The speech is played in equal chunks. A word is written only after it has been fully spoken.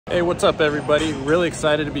Hey, what's up everybody? Really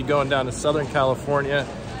excited to be going down to Southern California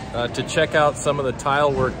to check out some of the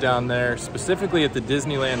tile work down there, specifically at the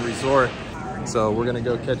Disneyland Resort. So we're gonna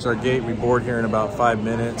go catch our gate. We board here in about 5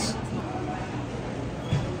 minutes.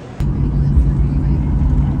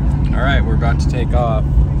 All right, we're about to take off.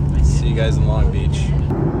 See you guys in Long Beach.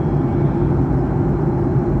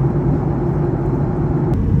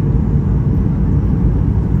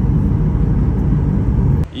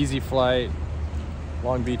 Easy flight.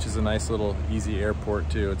 Long Beach is a nice little easy airport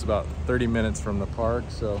too. It's about 30 minutes from the park,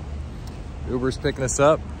 so Uber's picking us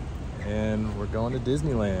up and we're going to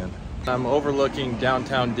Disneyland. I'm overlooking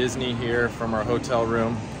downtown Disney here from our hotel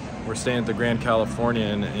room. We're staying at the Grand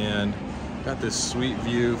Californian and got this sweet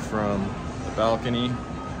view from the balcony.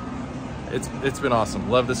 It's been awesome.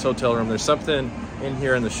 Love this hotel room. There's something in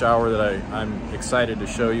here in the shower that I'm excited to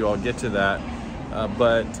show you. I'll get to that.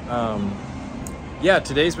 Yeah,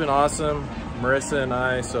 today's been awesome. Marissa and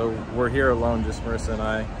I, so we're here alone, just Marissa and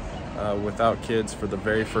I, without kids for the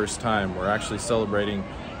very first time. We're actually celebrating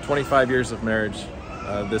 25 years of marriage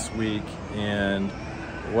this week, and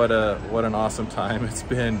what an awesome time it's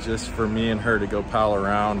been just for me and her to go pal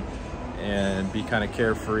around and be kind of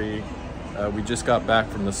carefree. We just got back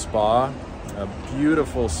from the spa, a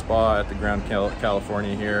beautiful spa at the Grand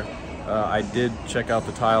California here. I did check out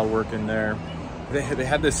the tile work in there. They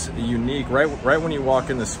had this unique, right when you walk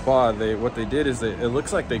in the spa, what they did is it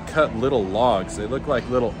looks like they cut little logs. They look like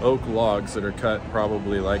little oak logs that are cut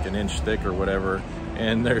probably like an inch thick or whatever.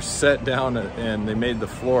 And they're set down and they made the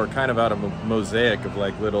floor kind of out of a mosaic of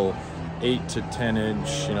like little 8 to 10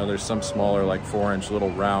 inch, you know, there's some smaller like 4-inch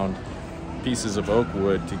little round pieces of oak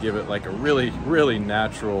wood to give it like a really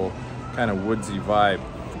natural kind of woodsy vibe.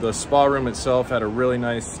 The spa room itself had a really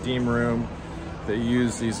nice steam room. They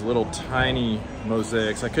use these little tiny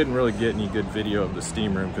mosaics. I couldn't really get any good video of the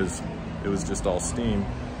steam room because it was just all steam.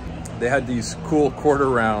 They had these cool quarter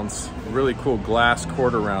rounds, really cool glass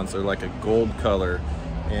quarter rounds. They're like a gold color,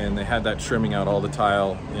 and they had that trimming out all the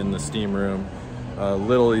tile in the steam room.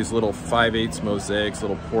 These little 5/8 mosaics,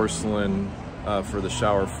 little porcelain for the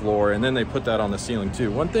shower floor, and then they put that on the ceiling too.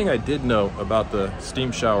 One thing I did know about the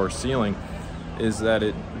steam shower ceiling is that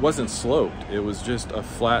it wasn't sloped. It was just a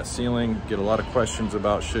flat ceiling. Get a lot of questions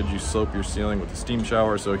about should you slope your ceiling with a steam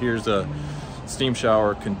shower. So here's a steam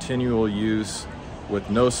shower, continual use with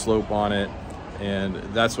no slope on it. And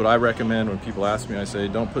that's what I recommend when people ask me. I say,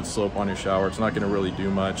 don't put slope on your shower. It's not gonna really do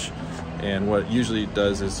much. And what usually it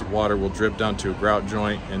does is water will drip down to a grout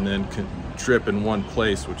joint and then can drip in one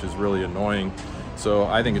place, which is really annoying. So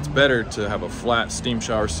I think it's better to have a flat steam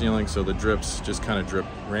shower ceiling so the drips just kind of drip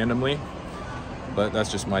randomly. But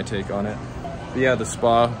that's just my take on it. But yeah, the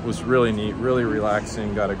spa was really neat, really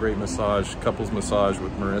relaxing. Got a great massage, couples massage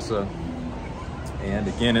with Marissa. And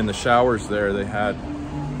again, in the showers there, they had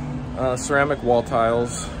ceramic wall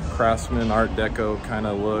tiles, Craftsman Art Deco kind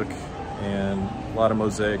of look, and a lot of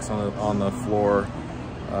mosaics on the floor.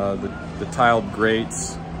 The tiled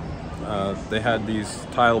grates. They had these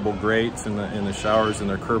tileable grates in the showers, in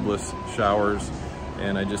their curbless showers,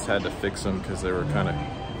 and I just had to fix them because they were kind of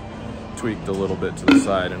tweaked a little bit to the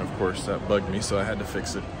side, and of course that bugged me, so I had to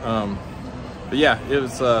fix it. But yeah, it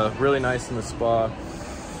was really nice in the spa.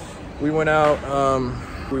 We went out,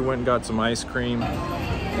 we went and got some ice cream,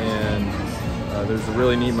 and there's a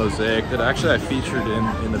really neat mosaic that actually I featured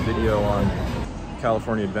in the video on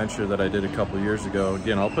California Adventure that I did a couple years ago.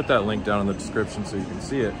 Again, I'll put that link down in the description so you can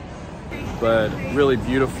see it. But really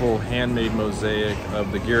beautiful handmade mosaic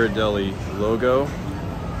of the Ghirardelli logo,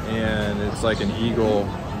 and it's like an eagle.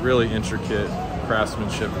 Really intricate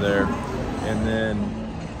craftsmanship there. And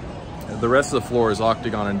then the rest of the floor is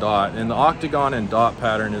octagon and dot. And the octagon and dot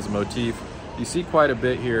pattern is a motif you see quite a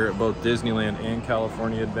bit here at both Disneyland and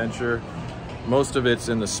California Adventure. Most of it's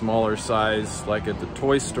in the smaller size, like at the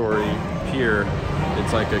Toy Story pier.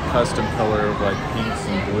 It's like a custom color of like pinks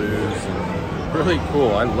and blues, and really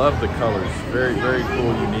cool. I love the colors. Very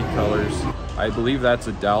cool, unique colors. I believe that's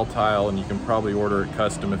a dowel tile, and you can probably order it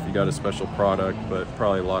custom if you got a special product, but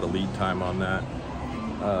probably a lot of lead time on that.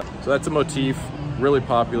 So that's a motif, really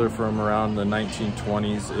popular from around the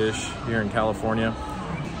 1920s-ish here in California.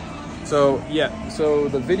 So yeah, so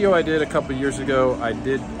the video I did a couple years ago, I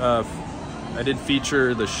did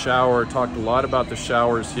feature the shower, talked a lot about the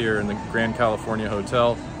showers here in the Grand California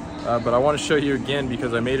Hotel, but I want to show you again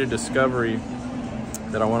because I made a discovery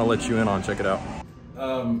that I want to let you in on. Check it out.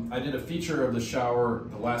 I did a feature of the shower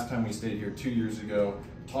the last time we stayed here 2 years ago.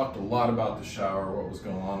 Talked a lot about the shower, what was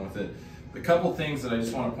going on with it. The couple things that I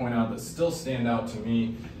just want to point out that still stand out to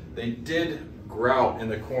me, they did grout in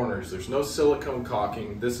the corners. There's no silicone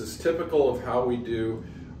caulking. This is typical of how we do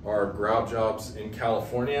are grout jobs in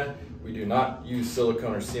California. We do not use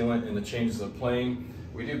silicone or sealant in the changes of plane.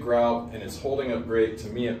 We do grout, and it's holding up great. To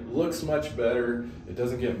me, it looks much better. It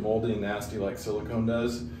doesn't get moldy and nasty like silicone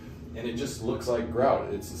does, and it just looks like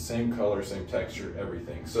grout. It's the same color, same texture,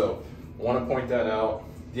 everything. So I want to point that out.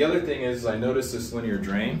 The other thing is I noticed this linear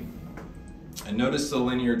drain. I noticed the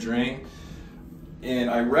linear drain, and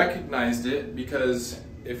I recognized it because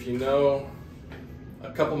if you know,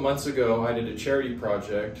 a couple months ago I did a charity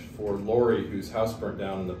project for Lori, whose house burnt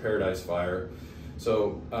down in the Paradise Fire.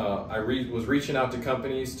 So I was reaching out to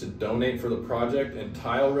companies to donate for the project, and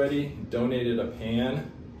TileReady donated a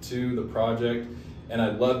pan to the project, and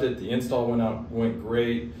I loved it. The install went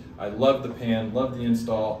great. I loved the pan, loved the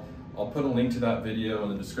install. I'll put a link to that video in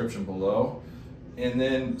the description below. And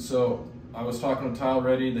then, so I was talking to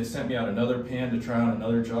TileReady, they sent me out another pan to try on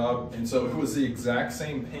another job, and so it was the exact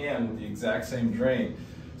same pan with the exact same drain.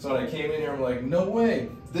 So when I came in here, I'm like, no way,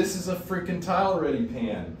 this is a freaking TileReady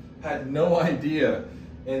pan. Had no idea.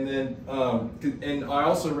 And then, and I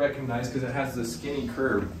also recognized because it has the skinny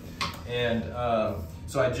curb. And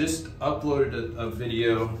so I just uploaded a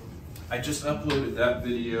video. I just uploaded that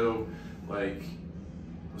video, like,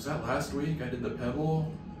 was that last week? I did the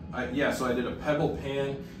pebble. Yeah, so I did a pebble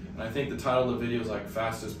pan, and I think the title of the video is like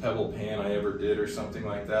fastest pebble pan I ever did or something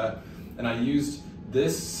like that. And I used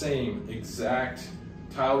this same exact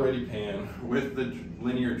TileReady pan with the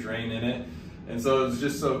linear drain in it. And so it was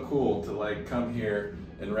just so cool to like come here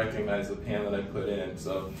and recognize the pan that I put in.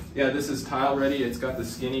 So yeah, this is TileReady. It's got the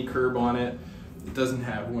skinny curb on it. It doesn't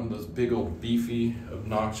have one of those big old beefy,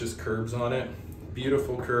 obnoxious curbs on it.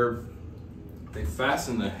 Beautiful curb. They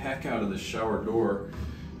fasten the heck out of the shower door.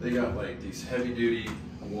 They got like these heavy duty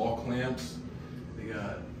wall clamps. They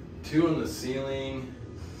got 2 on the ceiling,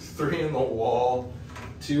 3 in the wall,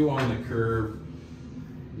 2 on the curb,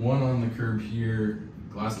 1 on the curb here,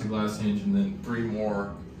 glass to glass hinge, and then 3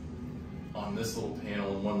 more on this little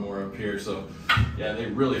panel and 1 more up here. So yeah, they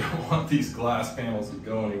really don't want these glass panels to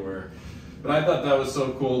go anywhere. But I thought that was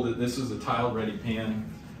so cool that this was a TileReady pan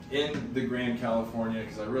in the Grand California,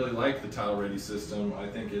 because I really like the TileReady system. I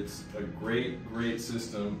think it's a great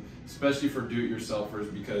system, especially for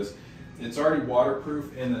do-it-yourselfers, because it's already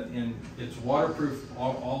waterproof, and it's waterproof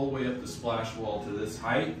all the way up the splash wall to this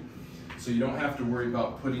height. So you don't have to worry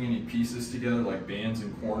about putting any pieces together like bands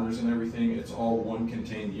and corners and everything. It's all one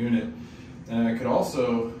contained unit. And I could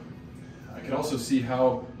also see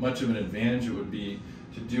how much of an advantage it would be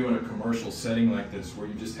to do in a commercial setting like this, where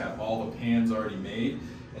you just have all the pans already made,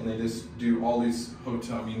 and they just do all these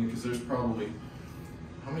hotel, I mean, because there's probably,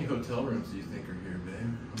 how many hotel rooms do you think are here,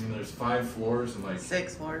 babe? I mean, there's 5 floors and like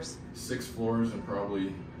 6 floors. 6 floors and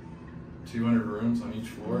probably 200 rooms on each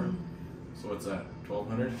floor. Mm-hmm. So what's that,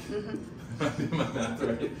 1,200? Mm-hmm. I did my math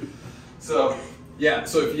right. So yeah,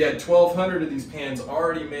 so if you had 1,200 of these pans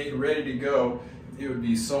already made, ready to go, it would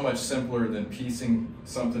be so much simpler than piecing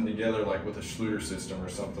something together like with a Schluter system or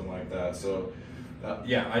something like that. So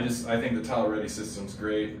yeah, I think the TileReady system's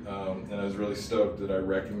great, and I was really stoked that I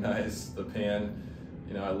recognized the pan.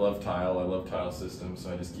 You know, I love tile systems,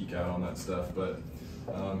 so I just geek out on that stuff. But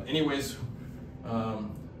anyways,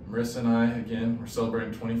 Marissa and I, again, we're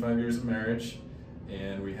celebrating 25 years of marriage,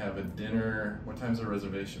 and we have a dinner. What time's our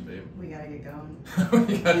reservation, babe? We gotta get going.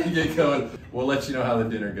 We gotta get going. We'll let you know how the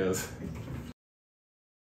dinner goes.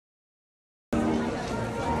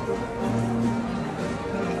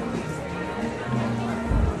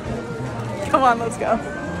 Come on, let's go.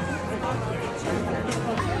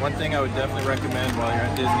 One thing I would definitely recommend while you're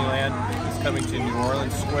at Disneyland is coming to New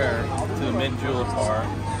Orleans Square to the mint julep bar.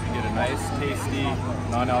 You get a nice, tasty,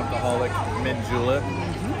 non-alcoholic mint julep.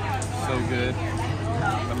 So good.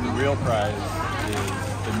 But the real prize is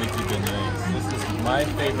the Mickey beignets. This is my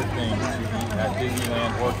favorite thing to eat at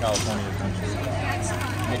Disneyland or California Adventure.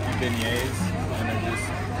 Mickey beignets, and they're just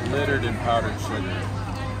littered in powdered sugar.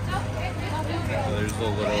 So there's a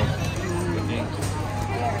little cooking.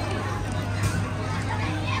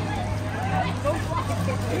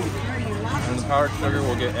 And the powdered sugar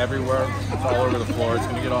will get everywhere. It's all over the floor. It's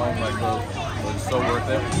gonna get all like those. It's so worth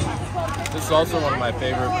it. This is also one of my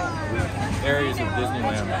favorite areas of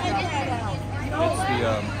Disneyland. It's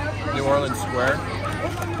the New Orleans Square.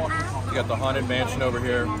 You got the Haunted Mansion over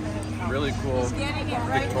here. Really cool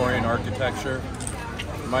Victorian architecture.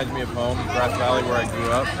 Reminds me of home, Grass Valley, where I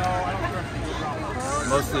grew up.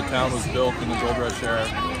 Most of the town was built in the Gold Rush era,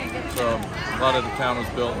 so a lot of the town was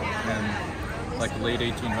built in like the late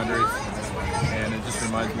 1800s, and it just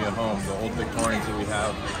reminds me of home, the old Victorians that we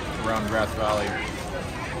have around Grass Valley.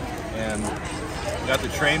 And got the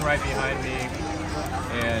train right behind me,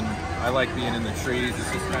 and I like being in the trees. This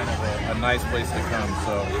is kind of a nice place to come.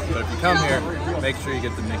 So, but if you come here, make sure you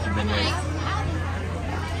get the Mickey beignets.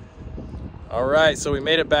 All right, so we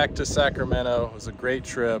made it back to Sacramento. It was a great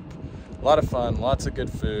trip, a lot of fun, lots of good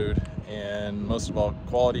food, and most of all,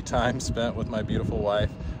 quality time spent with my beautiful wife.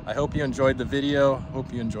 I hope you enjoyed the video.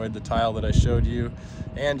 Hope you enjoyed the tile that I showed you,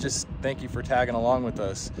 and just thank you for tagging along with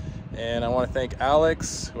us. And I want to thank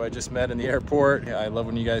Alex, who I just met in the airport. I love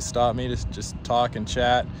when you guys stop me to just talk and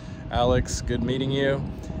chat. Alex, good meeting you.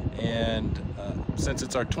 And since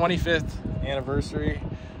it's our 25th anniversary,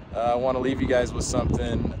 I want to leave you guys with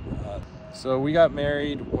something. So we got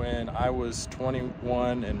married when I was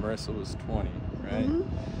 21 and Marissa was 20, right?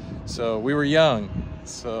 Mm-hmm. So we were young.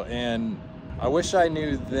 And I wish I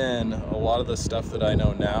knew then a lot of the stuff that I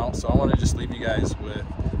know now. So I want to just leave you guys with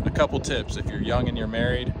a couple tips. If you're young and you're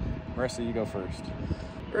married, Marissa, you go first.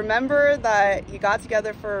 Remember that you got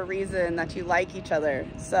together for a reason, that you like each other.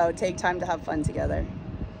 So take time to have fun together.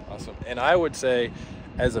 Awesome. And I would say,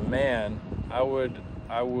 as a man, I would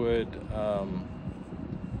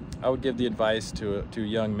give the advice to a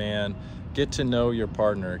young man: get to know your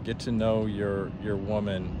partner, get to know your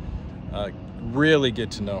woman, really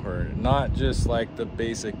get to know her, not just like the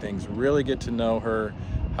basic things. Really get to know her,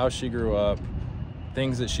 how she grew up,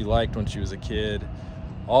 things that she liked when she was a kid,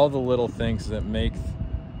 all the little things that make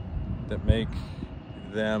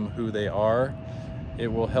them who they are.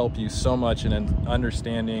 It will help you so much in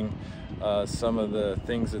understanding some of the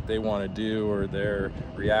things that they want to do or their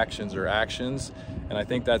reactions or actions. And I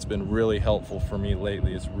think that's been really helpful for me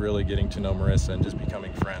lately. It's really getting to know Marissa and just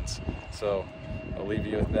becoming friends. So I'll leave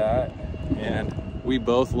you with that. And we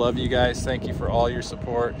both love you guys. Thank you for all your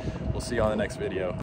support. We'll see you on the next video.